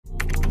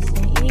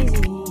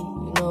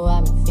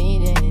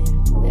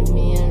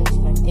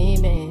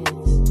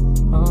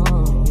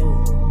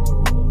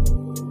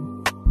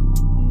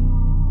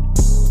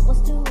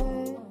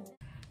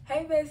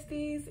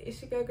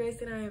girl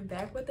Gracie, and I am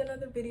back with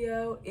another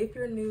video. If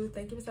you're new,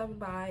 thank you for stopping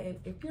by, and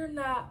if you're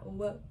not,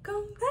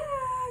 welcome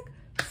back.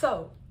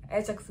 So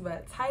as y'all can see by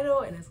the title,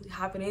 and as we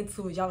hopping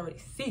into it, y'all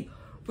already see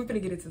we're gonna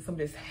get into some of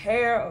this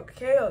hair.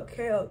 Okay,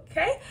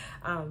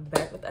 I'm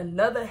back with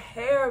another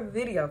hair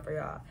video for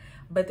y'all,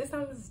 but this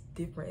time is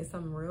different. It's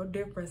something real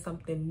different,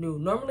 something new.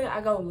 Normally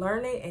I go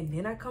learn it and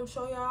then I come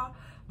show y'all,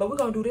 but we're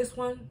gonna do this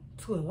one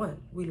 2 in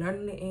 1. We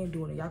learning it and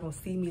doing it. Y'all gonna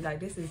see me like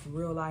this is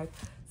real life,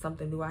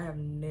 something new. I have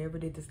never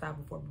did this style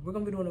before, but we're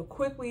gonna be doing a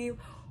quick weave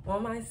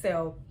on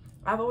myself.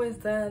 I've always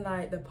done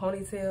like the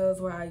ponytails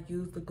where I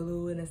use the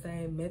glue in the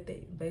same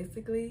method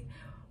basically,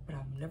 but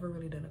I've never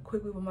really done a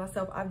quick weave with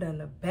myself. I've done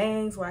the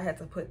bangs where I had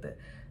to put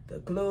the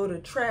glue, the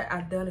track.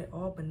 I've done it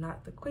all, but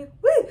not the quick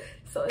weave.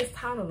 So it's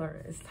time to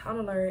learn. It's time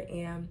to learn,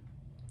 and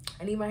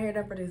I need my hair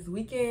done for this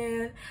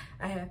weekend.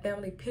 I have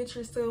family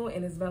pictures soon,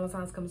 and it's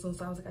Valentine's coming soon,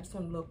 so I was like, I just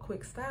want a little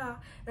quick style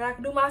that I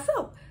can do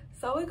myself.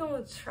 So we're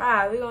gonna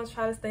try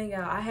this thing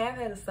out. I have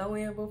had a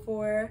sew-in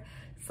before,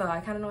 so I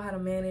kind of know how to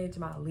manage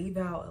my leave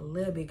out a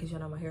little bit because you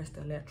know my hair's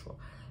still natural.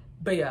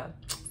 But yeah,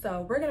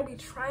 so we're gonna be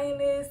trying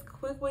this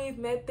quick weave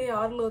method.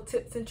 All the little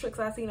tips and tricks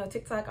I see on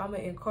TikTok, I'm gonna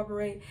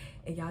incorporate,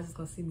 and y'all just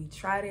gonna see me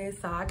try this.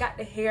 So I got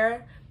the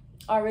hair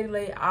already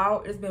laid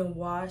out. It's been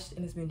washed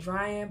and it's been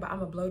drying, but I'm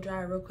gonna blow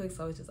dry it real quick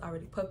so it's just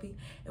already puppy,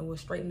 and we'll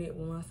straighten it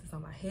once it's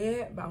on my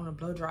head, but I'm gonna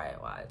blow dry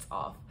it while it's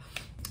off.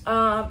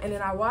 And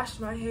then I washed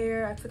my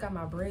hair. I took out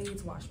my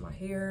braids, washed my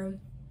hair,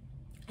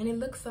 and it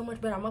looks so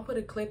much better. I'm gonna put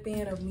a clip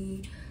in of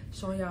me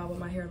showing y'all what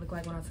my hair looked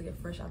like when I took it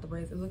fresh out the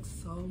braids. It looks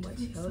so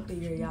much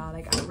healthier, y'all.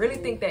 Like, I really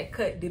think that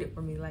cut did it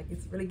for me. Like,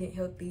 it's really getting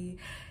healthy.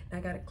 And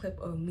I got a clip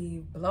of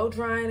me blow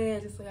drying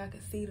it just so y'all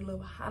can see the little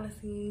behind the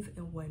scenes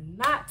and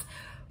whatnot.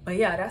 But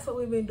yeah, that's what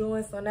we've been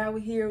doing. So now we're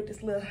here with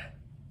this little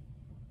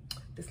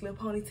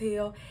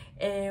ponytail,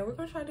 and we're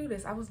gonna try to do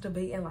this. I was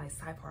debating like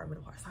side part,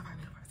 middle part, side part,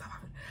 middle part, side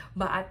part,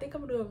 but I think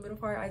I'm gonna do a middle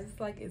part. I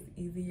just like it's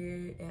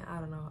easier, and I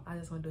don't know, I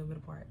just want to do a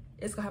middle part.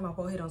 It's gonna have my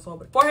forehead on swole,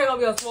 but forehead gonna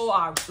be on swole,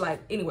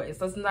 like anyway,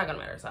 so it's not gonna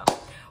matter. So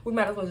we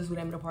might as well just do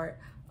that middle part.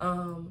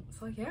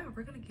 So yeah,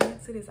 we're gonna get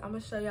into this. I'm gonna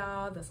show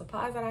y'all the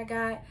supplies that I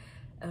got.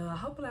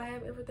 Hopefully I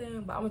have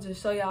everything, but I'm gonna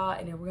just show y'all,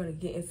 and then we're gonna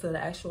get into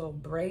the actual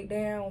braid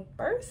down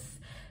first.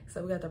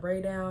 So we got the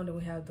braid down, then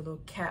we have the little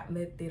cap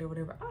method or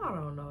whatever. I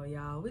don't know,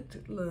 y'all.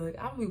 Look,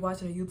 I'm gonna be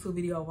watching a YouTube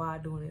video while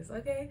doing this,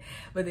 okay?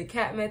 But the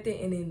cap method,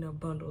 and then the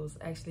bundles,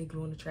 actually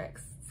gluing the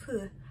tracks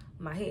to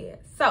my head.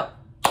 So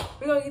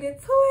we're gonna get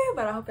into it,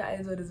 but I hope y'all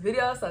enjoyed this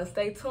video. So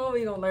stay tuned.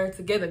 We're gonna learn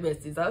together,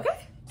 besties,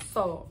 okay?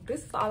 So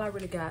this is all I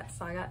really got.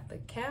 So I got the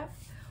cap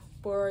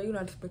for, you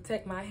know, to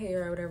protect my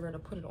hair or whatever, to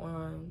put it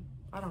on.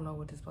 I don't know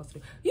what this is supposed to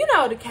do. You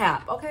know, the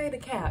cap, okay? The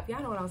cap.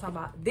 Y'all know what I'm talking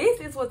about.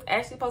 This is what's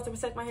actually supposed to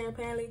protect my hair,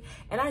 apparently.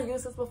 And I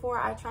used this before.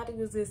 I tried to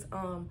use this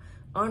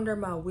under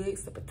my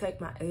wigs to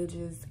protect my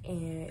edges,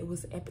 and it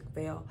was an epic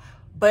fail.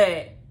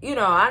 But, you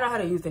know, I know how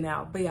to use it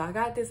now. But yeah, I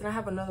got this, and I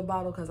have another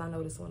bottle because I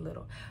know this one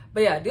little.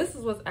 But yeah, this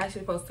is what's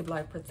actually supposed to,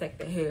 like, protect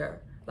the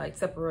hair. Like,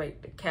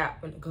 separate the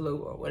cap and the glue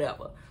or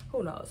whatever.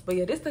 Who knows? But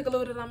yeah, this is the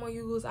glue that I'm gonna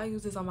use. I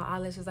use this on my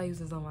eyelashes. I use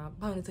this on my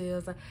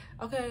ponytails.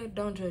 Okay,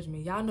 don't judge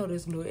me. Y'all know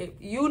this glue.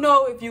 You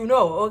know if you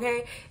know,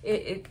 okay?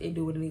 It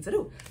do what it needs to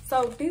do.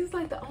 So this is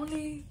like the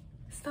only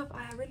stuff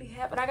I really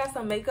have. But I got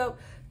some makeup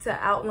to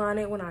outline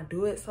it when I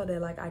do it, so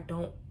that like I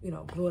don't, you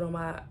know, glue it on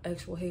my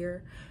actual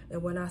hair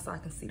and whatnot, so I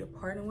can see the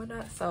part and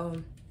whatnot.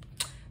 So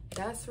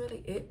that's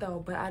really it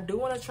though. But I do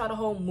want to try the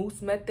whole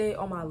mousse method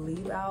on my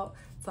leave out.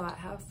 So I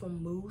have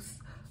some mousse,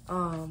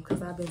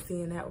 because I've been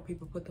seeing that where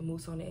people put the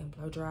mousse on it and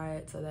blow dry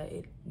it so that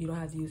you don't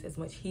have to use as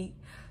much heat.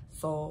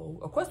 So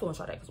of course we want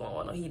to try that because we don't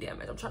want no heat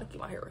damage. I'm trying to keep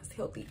my hair as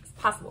healthy as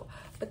possible.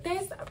 But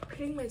that's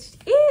pretty much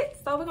it.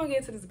 So we're gonna get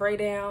into this braid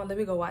down. Let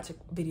me go watch a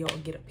video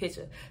and get a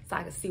picture so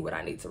I can see what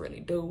I need to really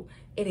do,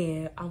 and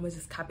then I'm gonna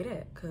just copy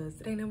that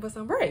because it ain't nothing but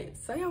some braids.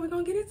 So yeah, we're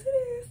gonna get into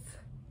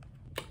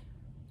this.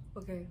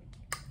 Okay,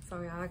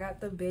 so yeah, I got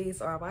the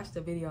base, or I watched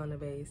the video on the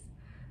base.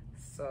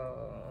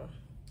 So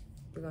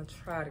we're gonna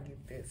try to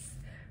get this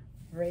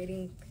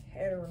braiding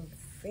pattern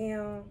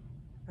down.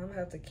 I'm gonna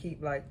have to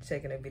keep like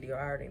checking the video.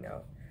 I already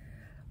know.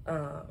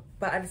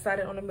 But I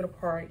decided on the middle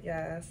part,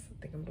 guys.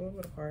 I think I'm doing the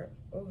middle part.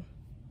 Oh,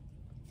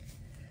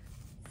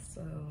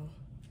 so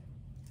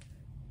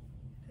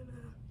this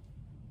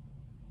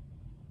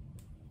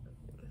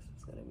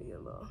is gonna be a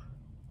little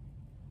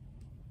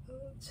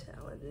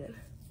challenging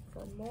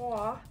for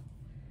more.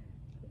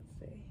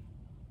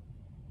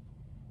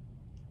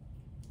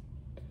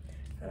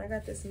 And I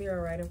got this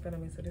mirror right in front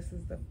of me, so this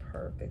is the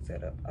perfect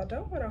setup. I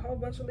don't want a whole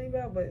bunch of leave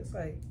out, but it's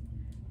like,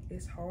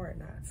 it's hard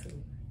not to.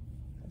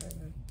 I don't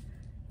know.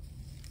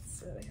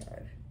 It's really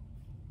hard.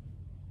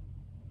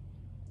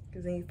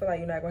 Because then you feel like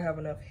you're not gonna have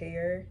enough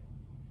hair.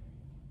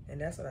 And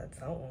that's what I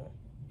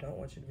don't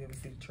want you to be able to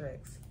see the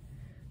tracks.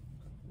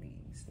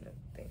 Please, no,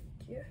 thank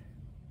you.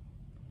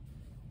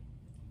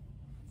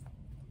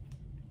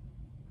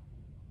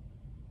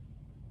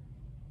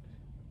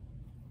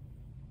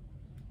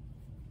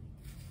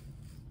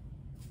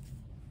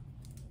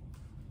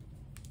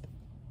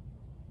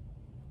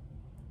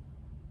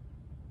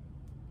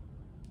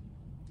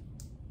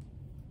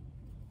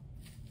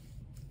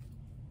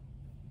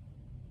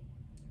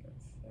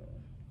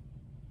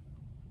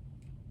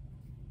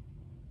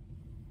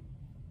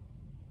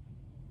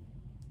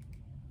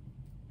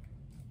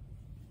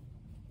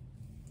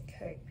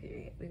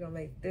 gonna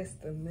make this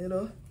the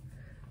middle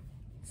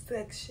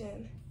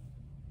section.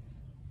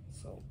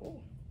 So,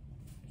 oh.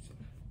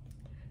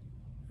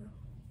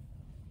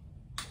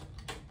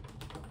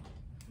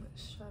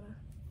 Let's try to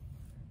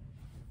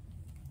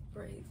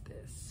braid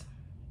this.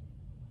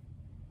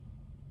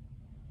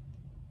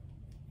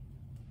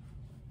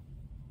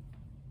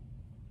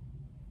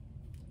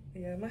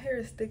 Yeah, my hair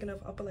is thick enough.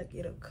 I feel like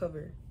it'll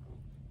cover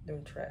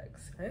them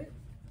tracks, right?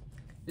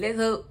 Let's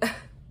hope.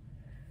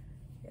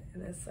 Yeah,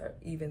 and that's our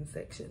even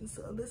section.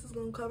 So this is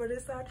gonna cover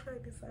this side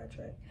track,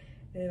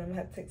 Then I'm gonna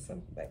have to take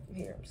some back from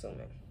here, I'm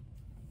assuming.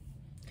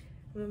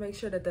 I'm gonna make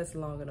sure that that's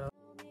long enough.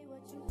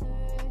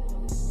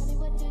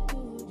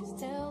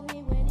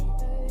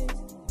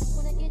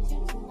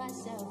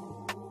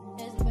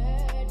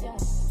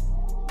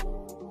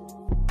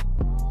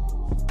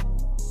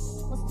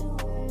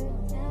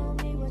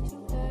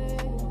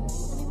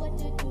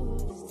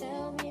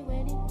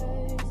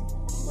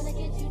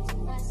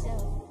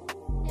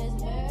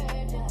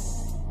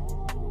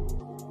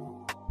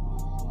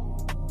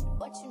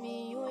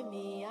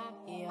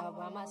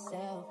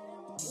 Myself,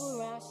 you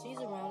around, she's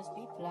around, let's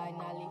be polite,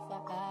 not leave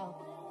her out.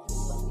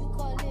 What you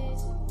call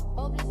this?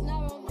 Hope it's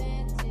not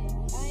romantic.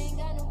 I ain't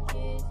got no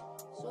kids,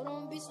 so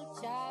don't be so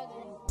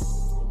childish.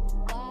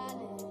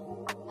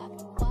 Wildin', I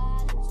can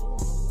wildin' too,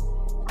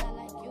 but I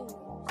like you,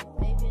 so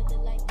baby I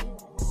look like you.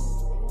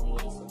 Maybe we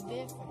ain't so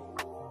different,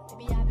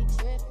 maybe I be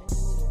tripping.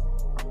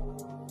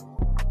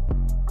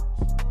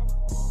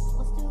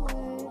 What's the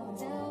word?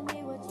 Tell me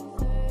what you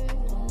heard.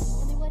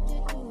 Tell me what you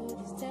do,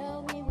 just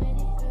tell me when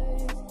it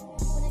hurts.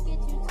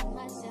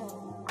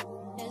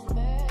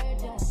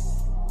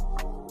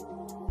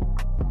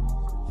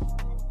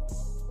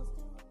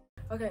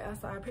 Okay,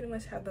 so I pretty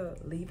much have the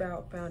leave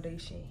out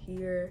foundation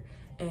here,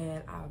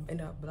 and I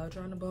end up blow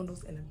drying the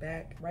bundles in the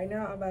back. Right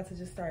now I'm about to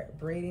just start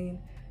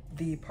braiding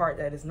the part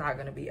that is not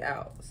going to be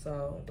out,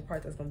 so the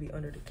part that's going to be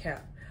under the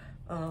cap.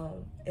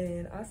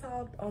 And I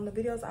saw on the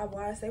videos I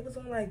watched, they was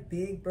on like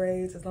big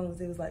braids as long as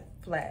it was like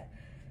flat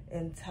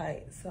and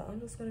tight. So I'm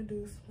just going to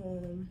do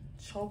some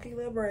chunky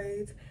little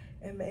braids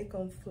and make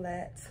them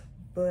flat,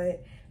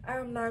 but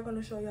I'm not going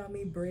to show y'all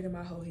me braiding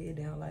my whole head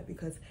down, like,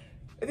 because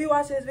if you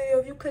watch this video,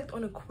 if you clicked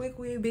on a quick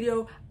wig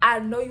video, I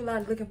know you're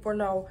not looking for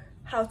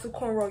how to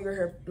cornrow your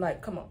hair.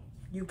 Like, come on,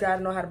 you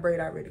gotta know how to braid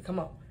already, come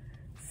on.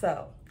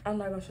 So I'm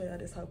not gonna show y'all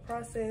this whole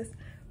process,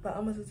 but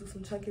I'm gonna just do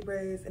some chunky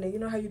braids, and then you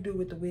know how you do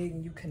with the wig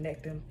and you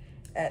connect them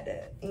at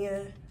the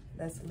end.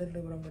 That's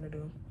literally what I'm gonna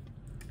do.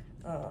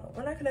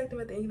 When I connect them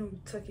at the end, you know, you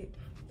tuck it.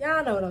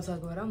 Y'all know what I'm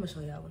talking about. I'm gonna show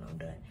y'all when I'm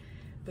done.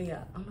 But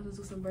yeah, I'm gonna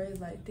do some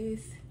braids like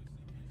this,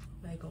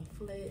 make them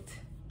flat,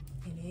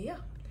 and then yeah.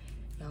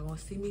 Y'all gonna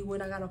see me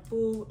when I got a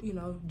full, you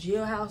know,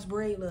 jailhouse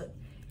braid look.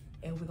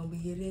 And we're gonna be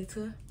getting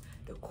into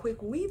the quick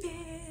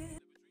weaving.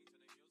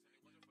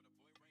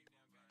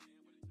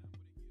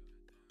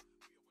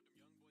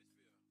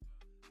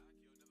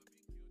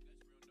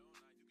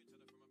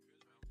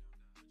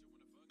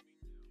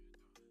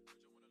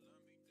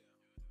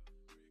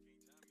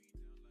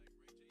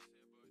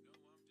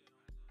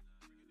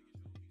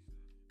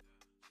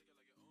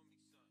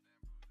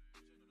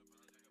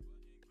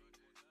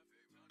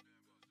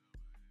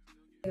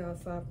 Yeah,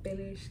 so I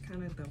finished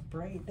kind of the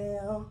braid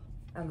down.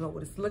 I don't know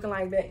what it's looking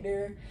like back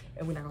there,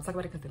 and we're not gonna talk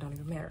about it because it don't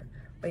even matter.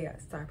 But yeah,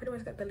 so I pretty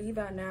much got the leave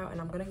out now,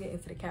 and I'm gonna get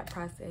into the cap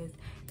process.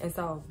 And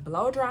so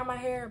blow dry my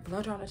hair,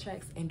 blow dry the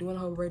tracks, and doing the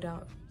whole braid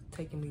down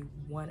taking me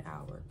 1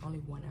 hour, only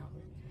 1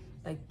 hour.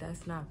 Like,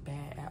 that's not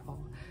bad at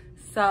all.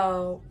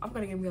 So I'm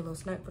gonna give me a little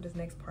snack for this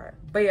next part.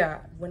 But yeah,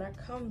 when I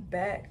come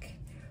back,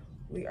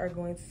 we are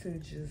going to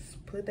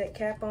just put that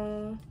cap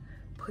on,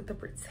 put the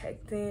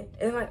protectant,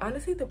 and like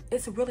honestly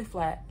it's really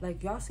flat.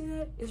 Like, y'all see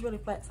that? It's really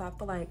flat, so I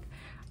feel like,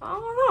 I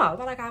don't know, I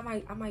feel like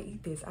I might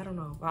eat this. I don't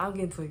know, but I'm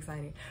getting too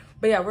excited.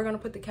 But yeah, we're gonna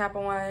put the cap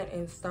on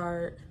and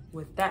start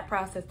with that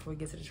process before we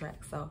get to the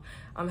track. So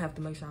I'm gonna have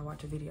to make sure I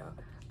watch a video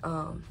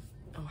on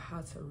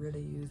how to really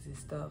use this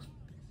stuff.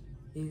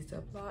 Easy to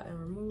apply and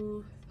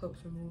remove,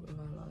 helps remove and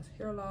minimize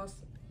hair loss,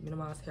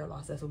 minimize hair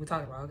loss. That's what we're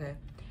talking about. Okay,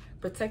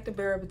 protect the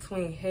barrier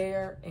between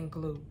hair and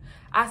glue.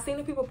 I've seen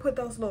the people put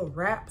those little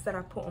wraps that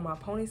I put on my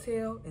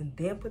ponytail and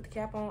then put the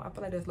cap on. I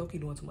feel like that's low-key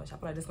doing too much. I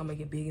feel like that's gonna make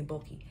it big and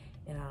bulky,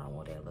 and I don't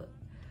want that look.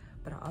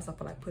 But I also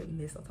feel like putting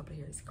this on top of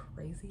the hair is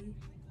crazy.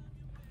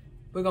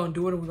 We're gonna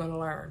do it and we're gonna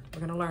learn.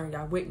 We're gonna learn.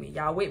 Y'all with me.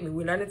 Y'all with me.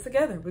 We're learning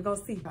together. We're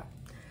gonna see.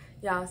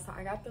 Y'all, so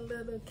I got the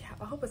little cap.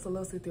 I hope it's a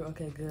little see-through.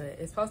 Okay, good.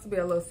 It's supposed to be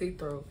a little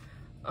see-through.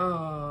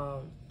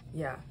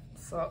 Yeah.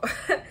 So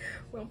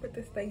we're gonna put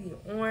this thing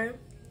on.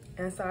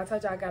 And so I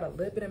told y'all I got a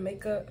little bit of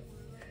makeup.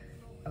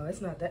 Oh,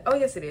 it's not that. Oh,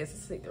 yes, it is.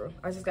 It's see-through.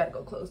 I just got to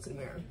go close to the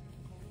mirror.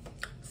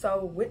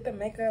 So with the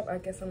makeup, I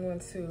guess I'm going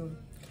to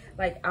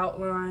like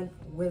outline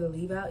where the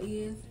leave out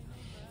is,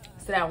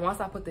 so that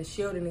once I put the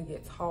shield in, it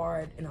gets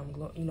hard, and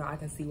you know, I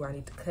can see where I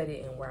need to cut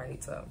it and where I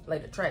need to lay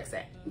the tracks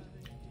at.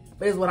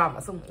 But it's what I'm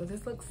assuming.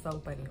 This looks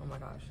so funny. Oh my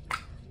gosh.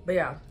 But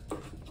yeah.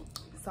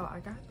 So I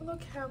got the little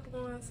cap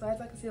on. So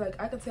as I can see,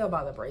 like I can tell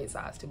by the braid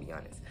size, to be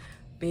honest.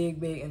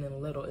 Big, and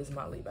then little is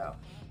my leave out.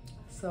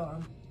 So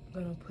I'm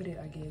gonna put it,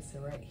 I guess,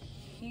 right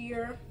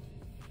here.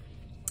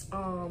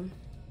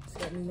 Just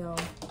let me know.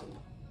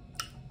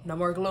 No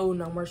more glue,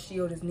 no more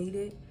shield is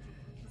needed.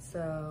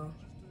 So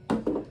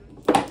let's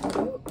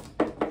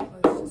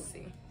just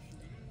see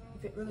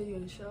if it really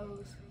even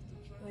shows.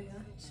 Oh yeah,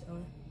 it's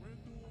showing.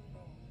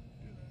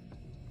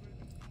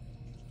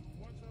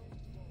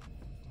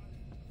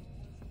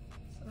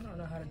 So I don't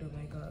know how to do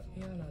makeup.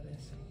 You don't know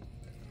this.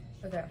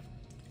 Okay,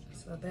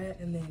 so that,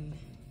 and then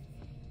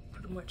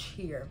pretty much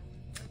here.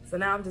 So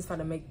now I'm just trying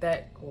to make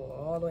that go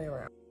all the way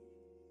around.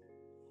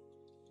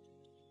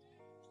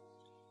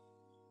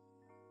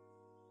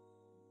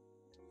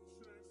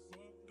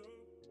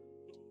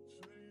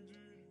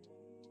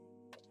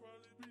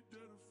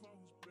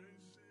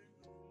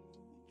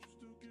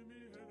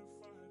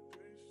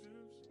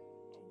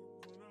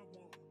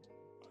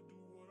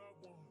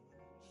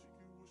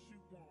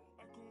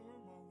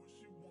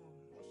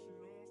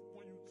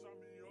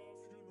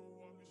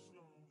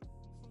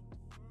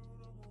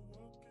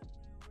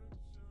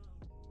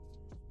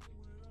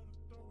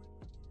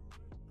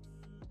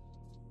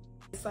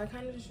 So I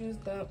kind of just use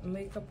the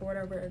makeup or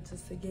whatever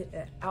just to get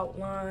an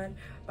outline,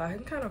 but I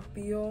can kind of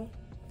feel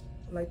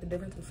like the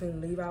difference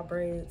between leave out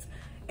braids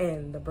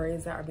and the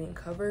braids that are being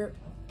covered.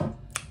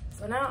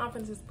 So now I'm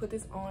gonna just put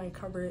this on and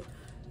cover it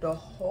the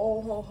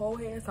whole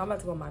head. So I'm about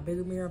to go in my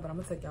bigger mirror, but I'm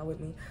gonna take y'all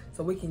with me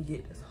so we can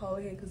get this whole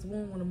head because we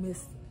don't want to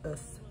miss a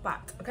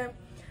spot. Okay,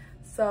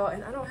 so,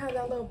 and I don't have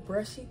that little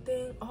brushy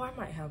thing. Oh, I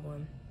might have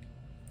one.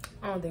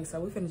 I don't think so.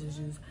 We finna just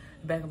use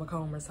the back of a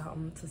comb or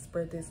something to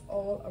spread this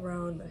all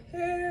around the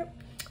head.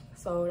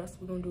 So that's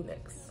what we're gonna do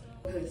next.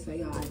 Okay, so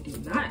y'all, I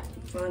did not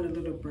find a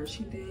little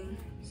brushy thing.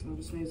 So I'm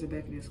just gonna use the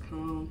back of this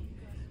comb.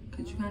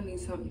 Cause you kinda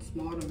need something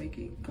small to make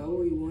it go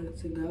where you want it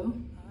to go.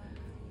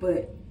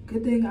 But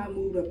good thing I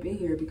moved up in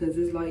here because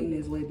this lighting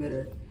is way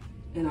better.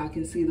 And I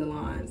can see the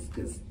lines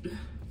because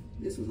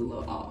this was a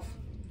little off.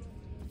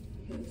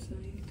 Okay, so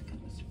you need to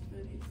kind of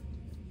spread it.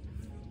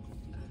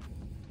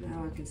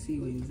 Now I can see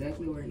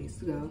exactly where it needs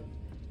to go.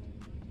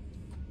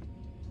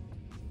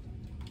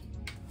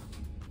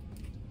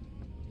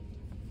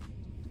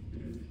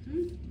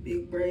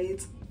 Big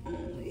braids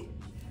only.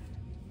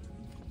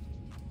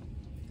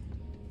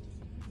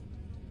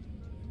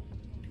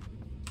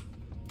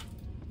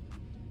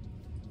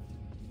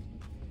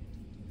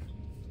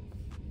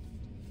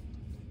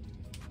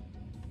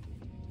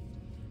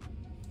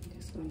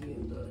 This gonna be a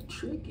little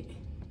tricky.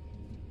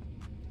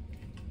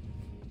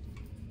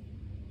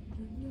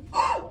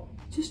 Oh,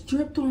 just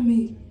dripped on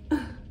me.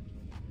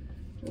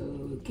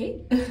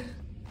 Okay.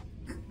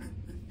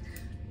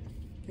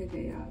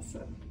 Okay, y'all,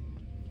 so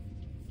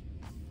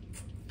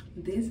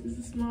this is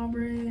a small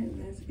braid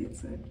and that's it.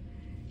 So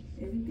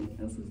everything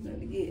else is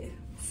gonna get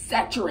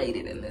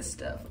saturated in this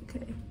stuff,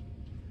 okay?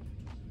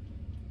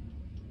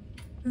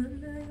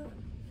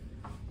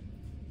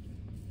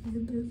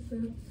 Get this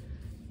stuff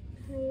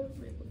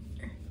everywhere.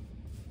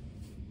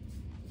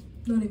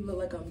 Don't even look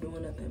like I'm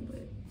doing nothing,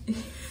 but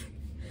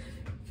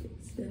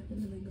it's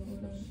definitely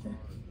going on there.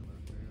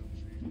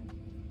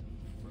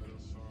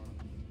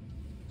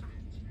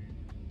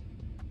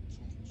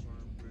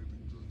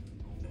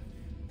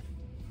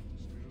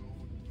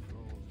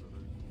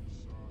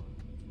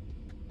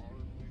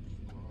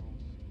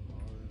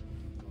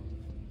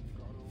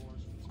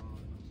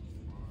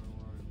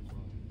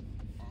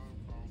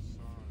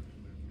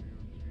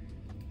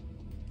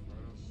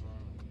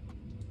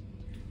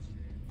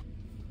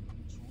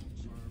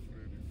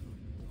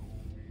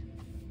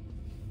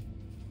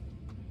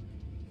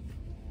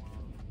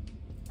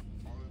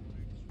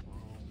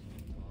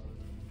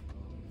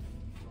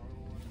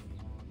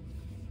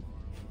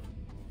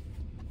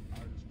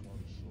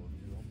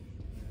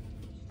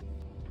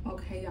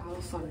 Okay,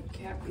 y'all, so the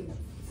cap is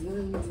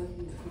done.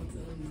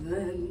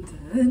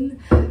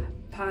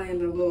 Applying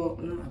the little,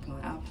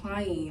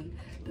 applying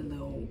the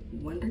little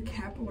wonder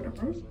cap or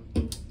whatever.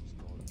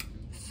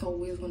 So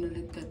we're gonna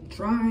let that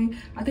dry.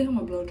 I think I'm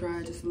gonna blow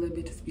dry just a little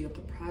bit to speed up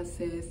the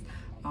process.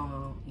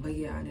 But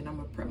yeah, and then I'm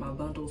gonna prep my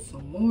bundles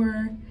some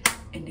more.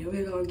 And then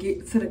we're gonna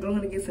get to the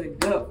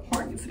gut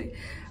part today.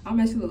 I'm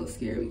actually a little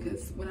scared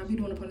because when I be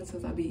doing the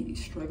ponytails, I be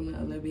struggling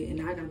a little bit, and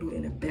now I gotta do it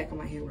in the back of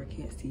my hair where I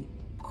can't see.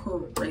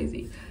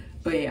 Crazy.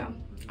 But yeah,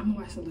 I'm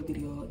gonna watch the little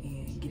video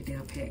and get it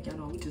down pat. Y'all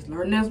know we just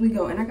learn as we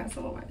go. And I got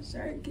some on my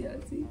shirt,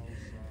 can't see.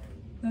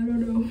 I don't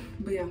know.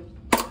 But yeah,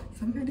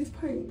 so we got this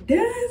part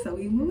done, so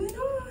we moving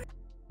on.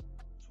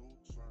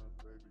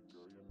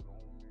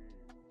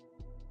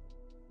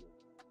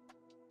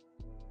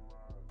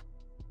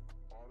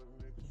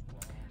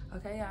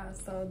 Okay, y'all,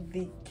 so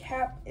the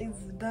cap is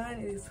done.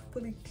 It is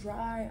fully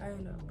dry. I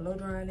ended up blow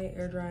drying it,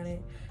 air drying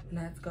it, and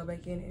I have to go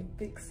back in and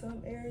fix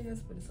some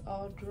areas, but it's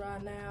all dry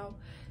now.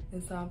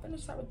 And so I'm gonna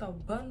start with the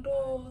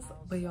bundles.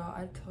 But y'all,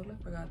 I totally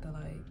forgot to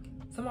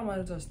some of my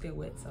bundles are still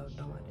wet, so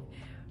don't mind it.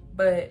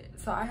 But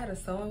so I had a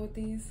sewing with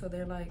these, so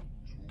they're like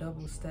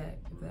double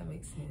stacked, if that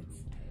makes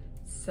sense.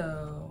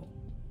 So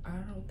I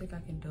don't think I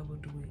can double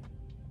do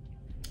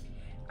it.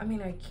 I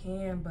mean, I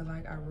can, but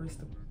I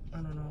risked I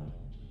don't know.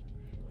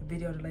 The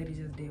video the lady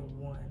just did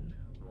one.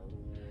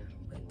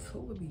 but 2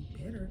 would be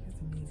better because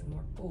it means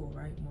more full,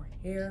 right? More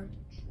hair.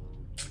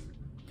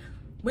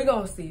 We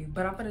gonna see,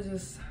 but I'm gonna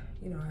just,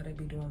 you know how they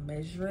be doing,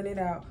 measuring it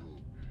out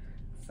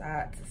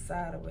side to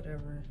side or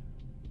whatever.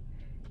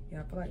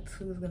 Yeah, I feel like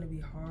 2 is gonna be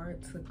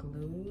hard to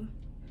glue,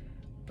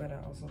 but I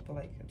also feel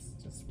like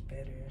it's just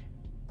better.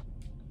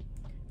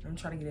 I'm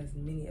trying to get as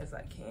many as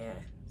I can,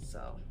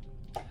 so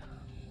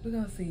we're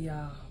gonna see,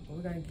 y'all. But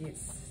we're gonna get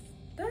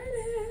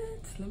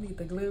started. Let me get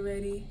the glue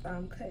ready.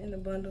 I'm cutting the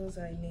bundles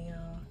right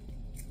now,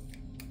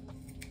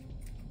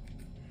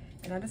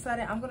 and I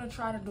decided I'm gonna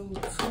try to do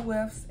 2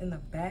 wefts in the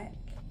back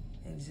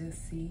and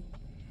just see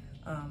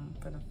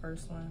for the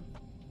first one,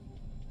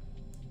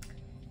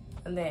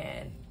 and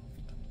then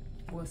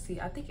we'll see.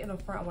 I think in the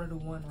front I want to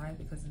do 1, right,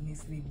 because it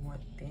needs to be more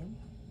thin.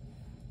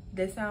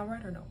 Does that sound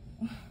right or no?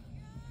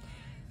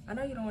 I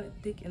know you don't want it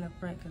thick in the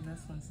front because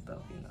that's when stuff,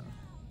 you know,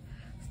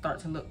 start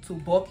to look too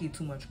bulky,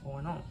 too much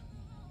going on.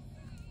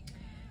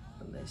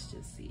 But let's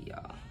just see,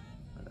 y'all.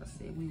 Like I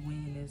said, we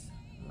winging this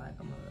like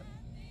a mug.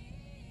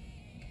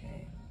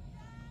 Okay.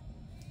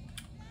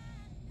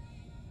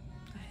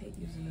 I hate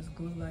using this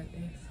glue like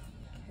this.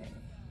 Okay.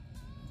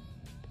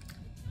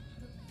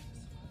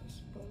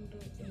 First bundle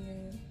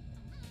in.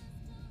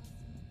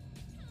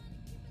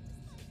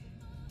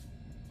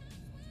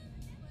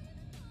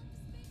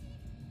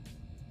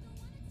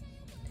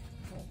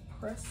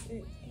 Press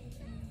it in.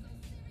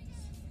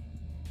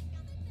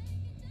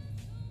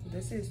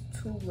 This is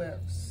 2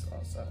 wefts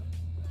also.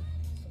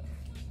 So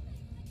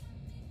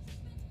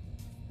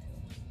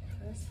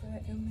press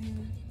that in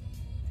there.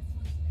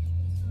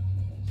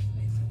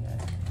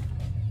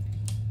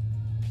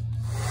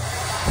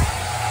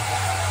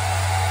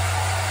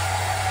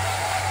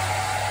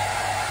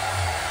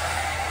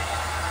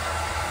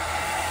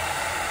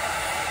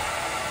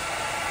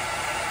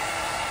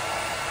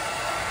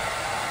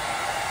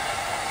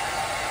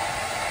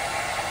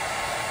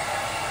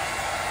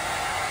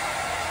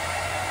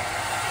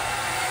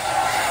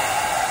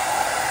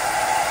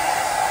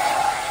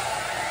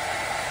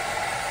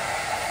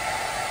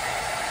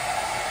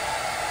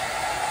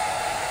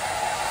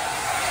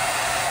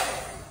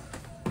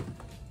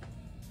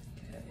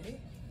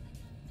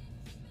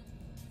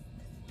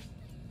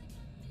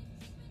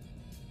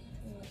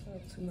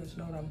 Too much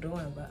know what I'm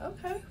doing, but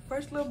okay.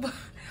 First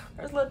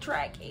little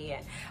track in.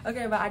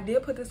 Okay, but I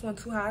did put this one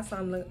too high, so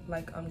I'm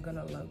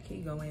gonna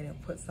low-key go in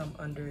and put some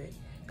under it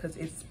because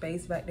it's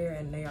spaced back there,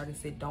 and they already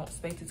said don't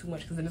space it too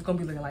much because then it's gonna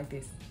be looking like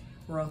this,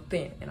 real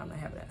thin, and I'm not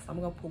having that. So I'm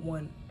gonna put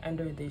one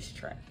under this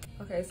track.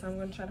 Okay, so I'm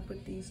gonna try to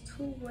put these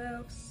 2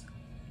 wefts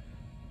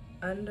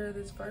under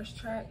this first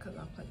track because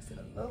I placed it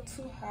a little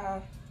too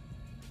high.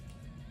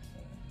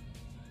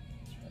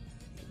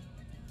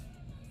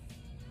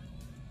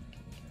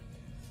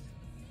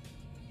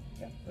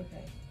 Yep,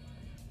 okay,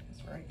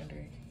 that's right under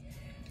it.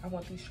 I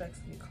want these tracks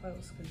to get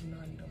close because, you know,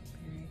 I need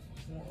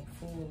a more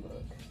full look.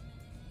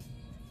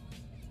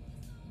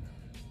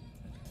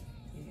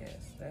 Okay.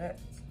 Yes,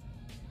 that's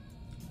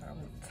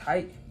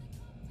tight.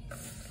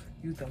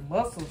 Use the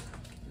muscles.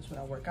 That's what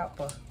I work out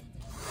for.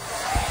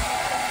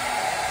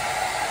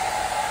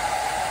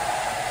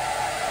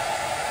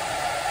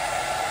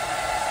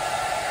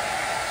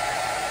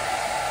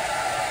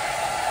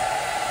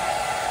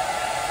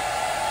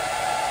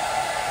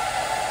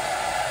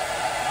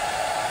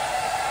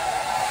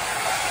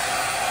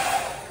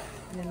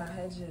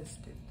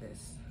 Just did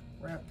this,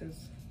 wrap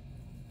this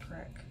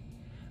track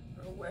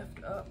real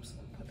weft up, so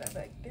put that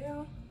back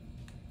down.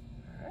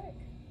 All right.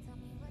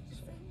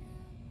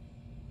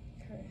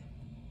 Okay.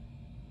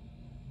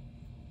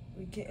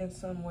 We getting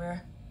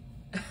somewhere.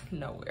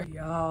 Nowhere.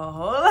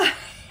 Y'all.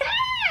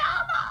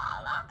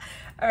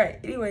 All right,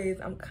 anyways,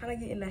 I'm kind of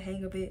getting the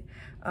hang of it.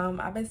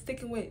 I've been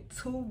sticking with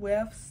 2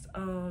 wefts.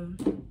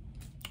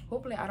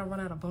 Hopefully I don't run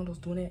out of bundles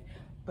doing it.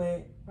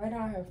 But right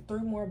now I have 3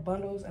 more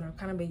bundles, and I've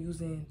kind of been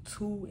using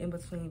 2 in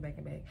between, back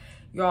and back.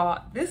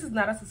 Y'all, this is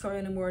not a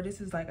tutorial anymore.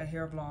 This is like a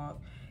hair vlog.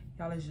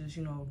 Y'all is just,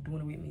 you know, doing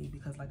it with me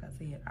because, like I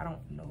said, I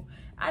don't know.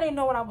 I didn't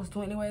know what I was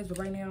doing anyways, but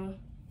right now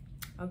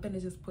I'm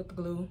finna just put the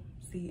glue.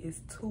 See,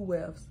 it's 2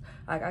 wefts.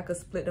 Like, I could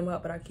split them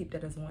up, but I keep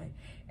that as 1.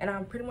 And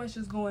I'm pretty much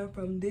just going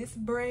from this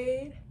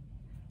braid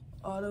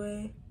all the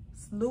way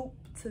loop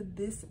to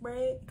this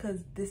braid because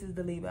this is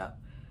the leave out.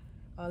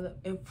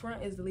 In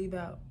front is the leave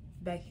out.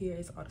 Back here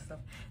is all the stuff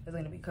that's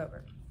going to be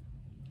covered.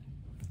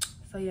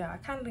 So yeah, I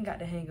kind of got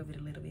the hang of it a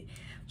little bit.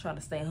 I'm trying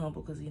to stay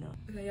humble because, you know.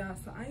 Okay, y'all,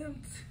 so I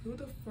am to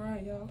the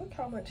front, y'all. Look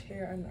how much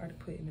hair I'm already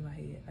putting in my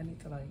head. I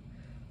need to, like,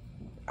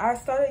 I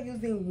started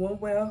using 1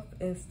 weft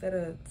instead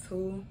of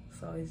 2,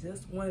 so it's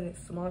just 1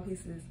 small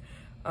pieces.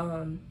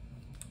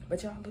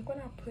 But y'all, look when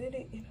I put it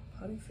in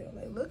a ponytail.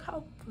 Like, look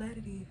how flat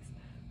it is.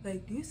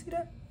 Like, do you see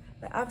that?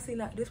 Like, obviously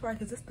not this part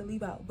because it's the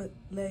leave out, but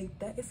like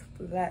that is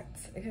flat.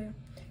 Okay.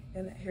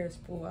 And that hair is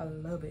full. I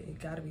love it. It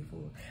gotta be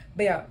full.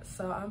 But yeah,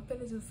 so I'm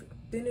finna just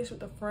finish with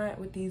the front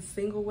with these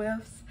single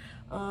wefts.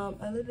 I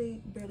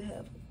literally barely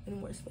have any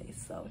more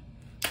space. So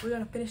we're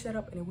gonna finish that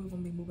up, and then we're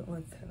gonna be moving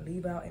on to the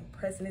leave out and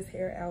pressing this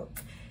hair out.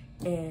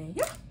 And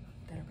yeah,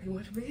 that'll pretty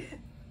much be it.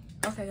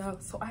 Okay, y'all,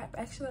 so I have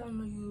actually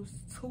only used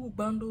 2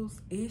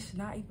 bundles ish,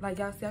 not even, like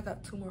y'all see I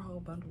got 2 more whole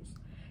bundles,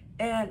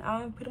 and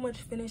I'm pretty much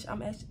finished.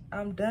 I'm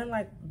done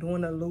like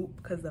doing the loop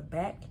because the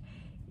back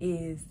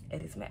is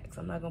at its max.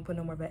 I'm not gonna put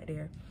no more back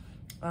there,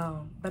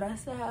 but I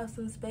still have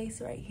some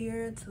space right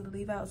here to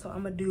leave out, so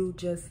I'm gonna do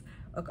just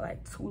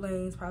like 2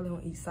 lanes probably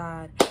on each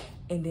side,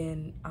 and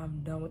then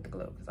I'm done with the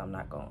glue because I'm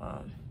not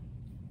gonna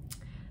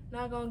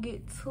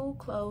get too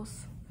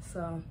close.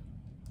 So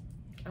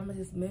I'm gonna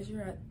just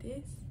measure out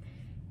this,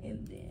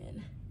 and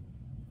then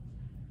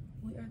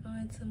we are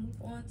going to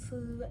move on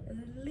to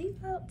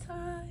leave out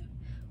time,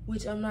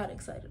 which I'm not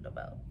excited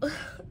about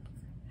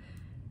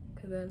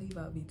because that leave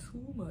out be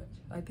too much.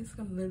 Like this is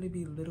gonna literally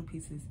be little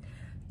pieces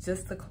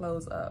just to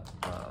close up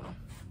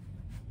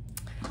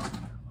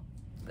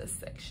the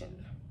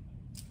section.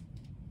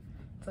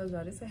 So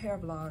y'all, this is a hair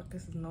vlog.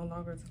 This is no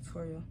longer a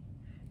tutorial.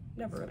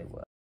 Never really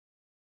was.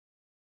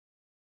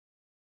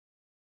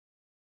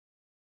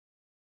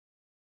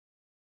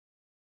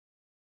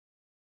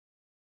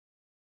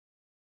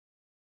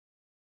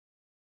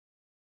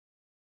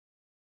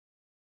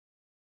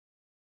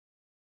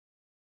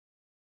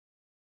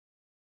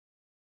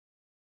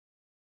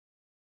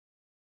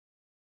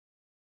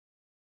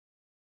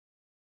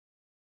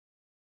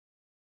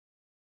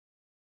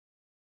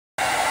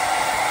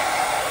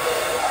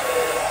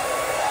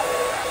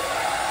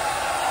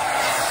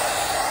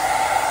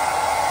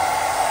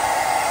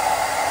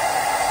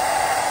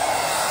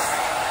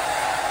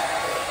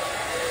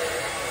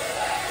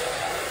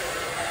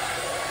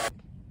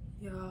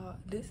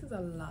 This is a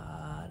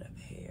lot of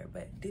hair,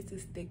 but this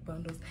is thick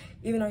bundles.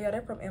 Even though y'all,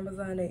 they're from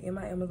Amazon, they in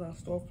my Amazon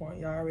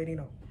storefront. Y'all already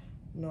know.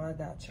 I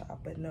got y'all,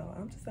 but no,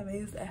 I'm just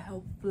amazed at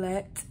how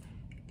flat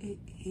it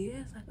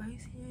is. Like, are you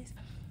serious?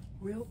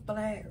 Real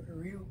flat,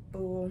 real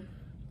full.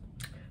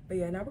 But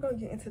yeah, now we're gonna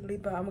get into the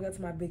lead, but I'm gonna go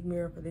to my big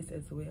mirror for this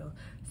as well,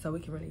 so we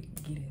can really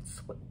get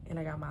into it. And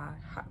I got my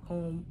hot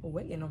comb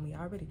waiting on me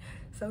already,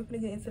 so we're gonna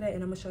get into that,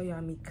 and I'm gonna show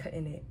y'all me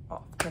cutting it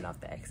off, cutting off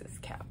the excess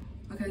cap.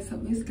 Okay, so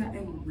it's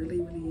gotten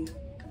really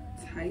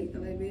tight a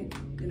little bit,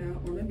 you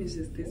know, or maybe it's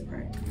just this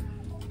part,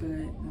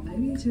 but let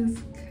me just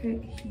cut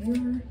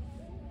here,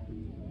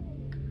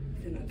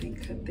 and I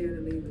think cut there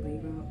to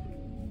leave out.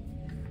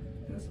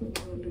 That's what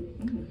we're gonna do.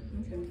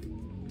 Okay,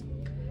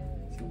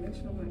 so make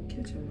sure I'm not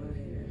catching my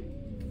hair.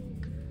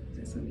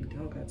 That's what we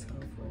don't got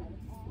time for.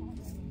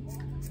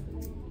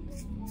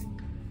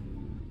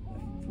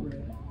 Like, for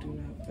real, do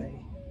not play.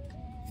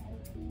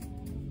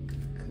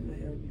 Cause my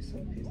hair will be so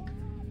pissed.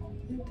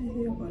 What the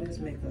hell? Oh, that's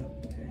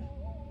makeup. Okay.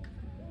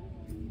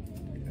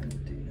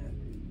 Do not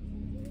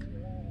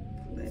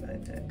play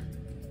like that.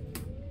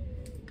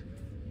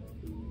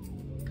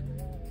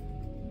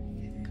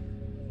 Okay.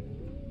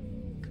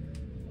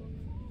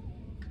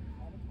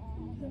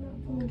 Then I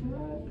pull it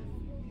out.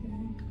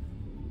 Okay.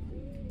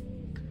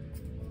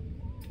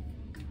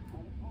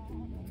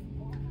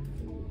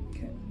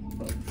 Okay.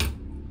 Boom.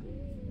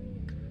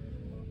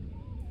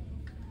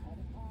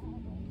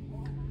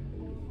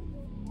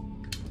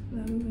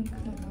 Now we're gonna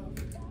cut out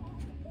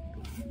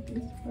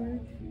this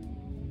part.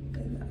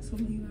 So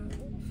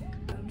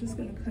I'm just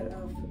gonna cut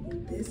off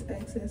this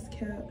excess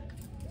cap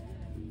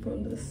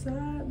from the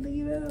side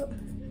lead out,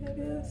 I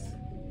guess.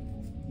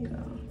 Yeah.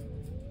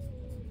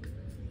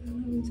 I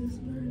know we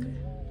just learned it.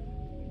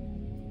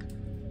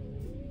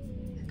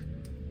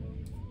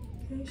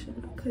 Okay, sure,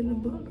 I'm cutting the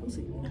bundles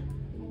here.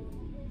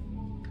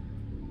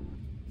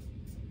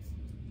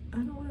 I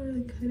don't want to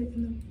really cut it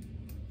in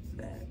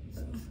the back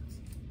though.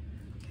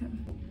 Okay.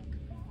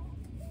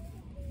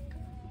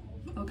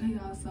 Okay,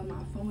 y'all, so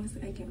my phone is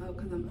acting up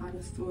because I'm out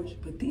of storage,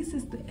 but this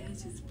is the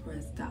edges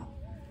pressed out.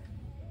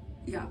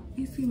 Y'all,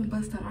 it's even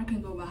bust out. I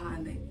can go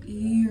behind the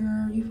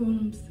ear, you feel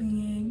what I'm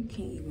saying? You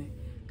can't even,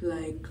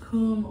 like,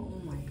 come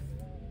on.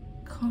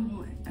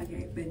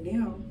 Okay, but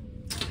now,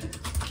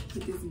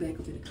 put this back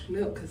up in the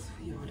clip because,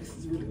 y'all, this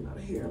is really a lot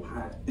of hair. I'm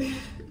hot. And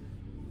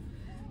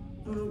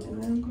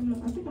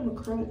I think I'm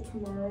gonna curl it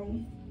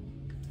tomorrow.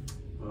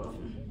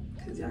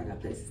 Because y'all got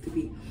places to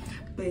be.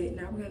 But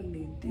now we're gonna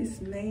do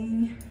this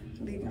main.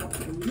 Leave out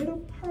the middle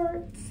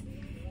part,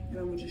 and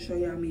I'm gonna just show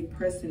y'all me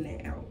pressing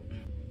it out.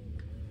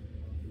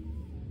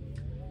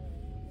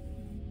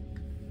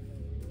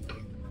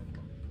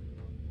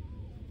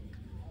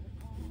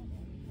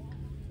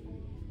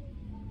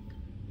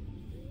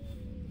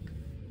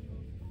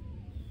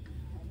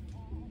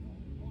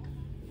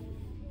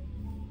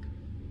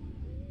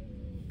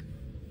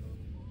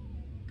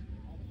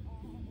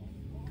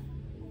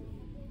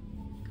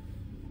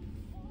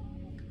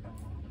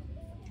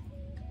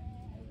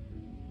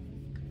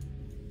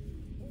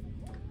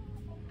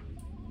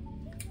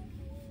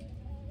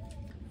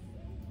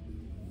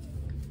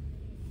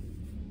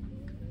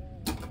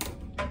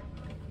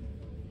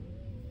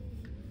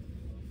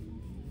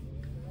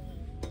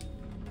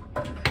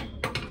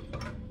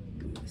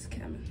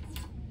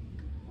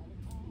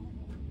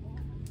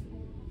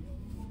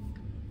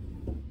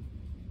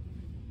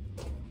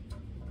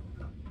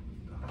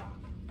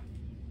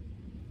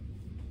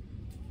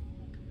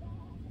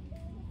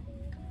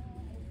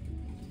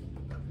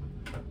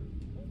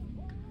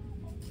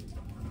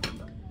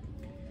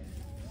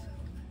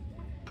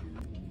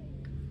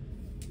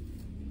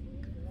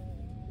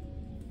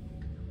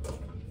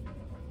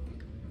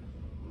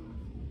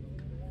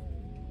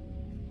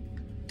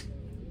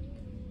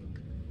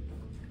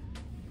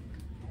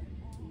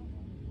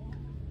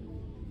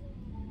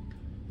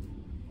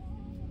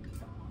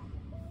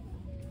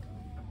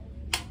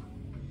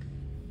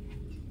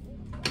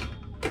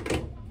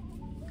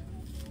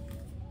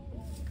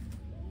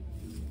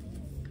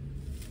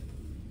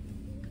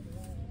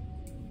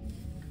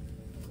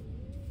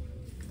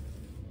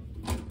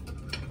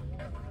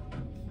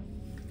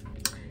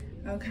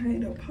 Okay,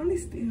 the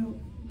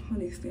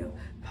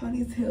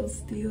ponytail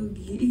still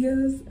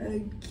gives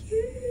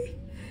again.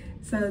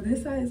 So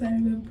this side has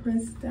already been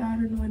pressed out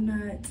and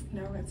whatnot.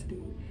 Now we're going to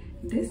do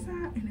this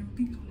side and then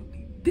we're gonna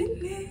be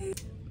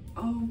business.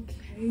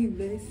 Okay,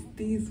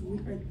 besties, we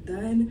are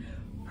done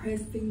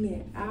pressing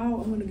it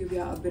out. I'm gonna give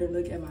y'all a better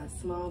look at my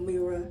small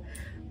mirror.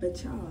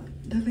 But y'all,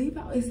 the leave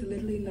out is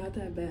literally not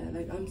that bad.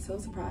 Like, I'm so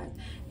surprised.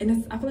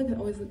 And I feel like it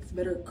always looks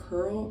better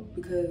curled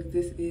because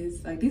this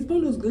is like, these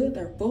bundles good,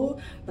 they're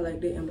full, but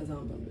like they're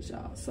Amazon bundles,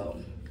 y'all.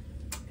 So,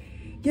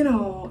 you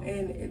know,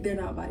 and they're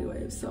not body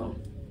waves, so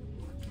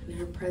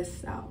they're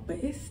pressed out.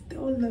 But it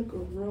still look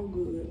real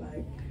good,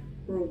 like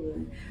real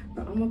good.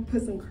 But I'm gonna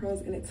put some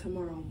curls in it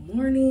tomorrow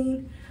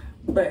morning.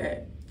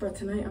 But for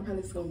tonight, I'm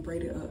probably just gonna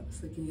braid it up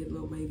so it can get a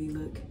little wavy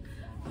look.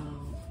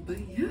 But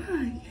yeah,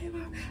 it came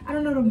out. I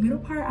don't know, the middle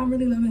part I'm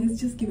really loving.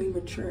 It's just giving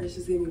mature, it's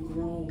just giving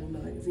grown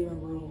woman, like it's giving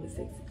grown and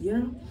sexy, you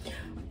know?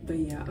 But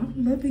yeah,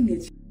 I'm loving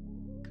it.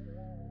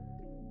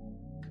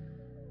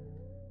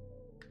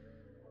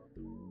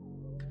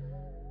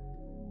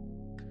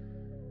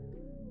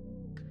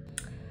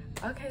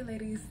 Okay,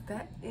 ladies,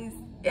 that is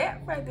it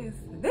for this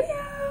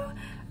video.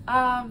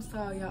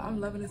 So y'all,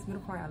 I'm loving this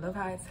middle part. I love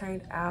how it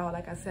turned out.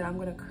 Like I said, I'm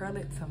gonna curl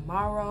it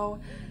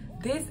tomorrow.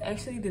 This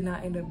actually did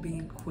not end up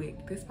being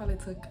quick. This probably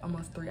took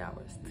almost 3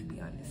 hours, to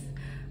be honest.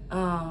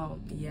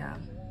 Yeah,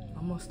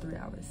 almost 3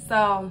 hours.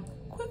 So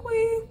quick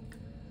weave,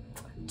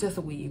 just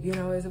a weave, you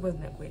know, it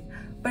wasn't that quick.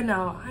 But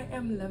no, I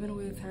am loving the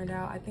way it turned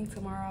out. I think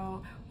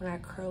tomorrow when I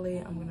curl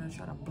it, I'm gonna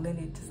try to blend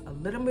it just a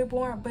little bit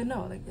more. But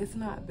no, like, it's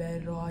not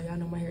bad at all. Y'all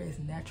know my hair is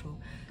natural,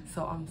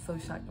 so I'm so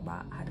shocked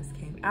about how this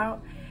came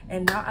out.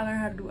 And now I learned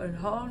how to do a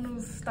whole new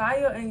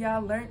style, and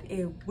y'all learned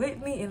it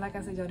with me. And like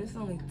I said, y'all, this is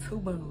only 2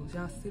 bundles.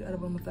 Y'all see the other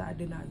bundles that I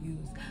did not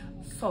use.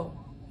 So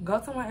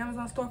go to my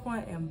Amazon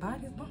storefront and buy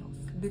these bundles,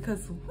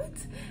 because what?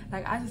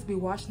 Like, I just be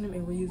washing them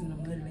and reusing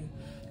them literally.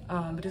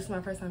 But this is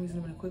my first time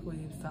using them in a quick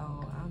wave, so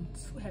I'm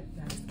so happy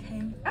that this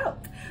came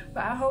out.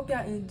 But I hope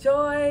y'all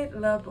enjoyed,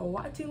 loved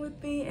watching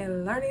with me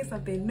and learning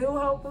something new,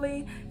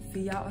 hopefully.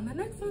 See y'all on the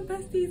next one,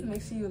 besties.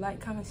 Make sure you like,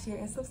 comment, share,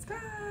 and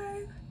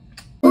subscribe.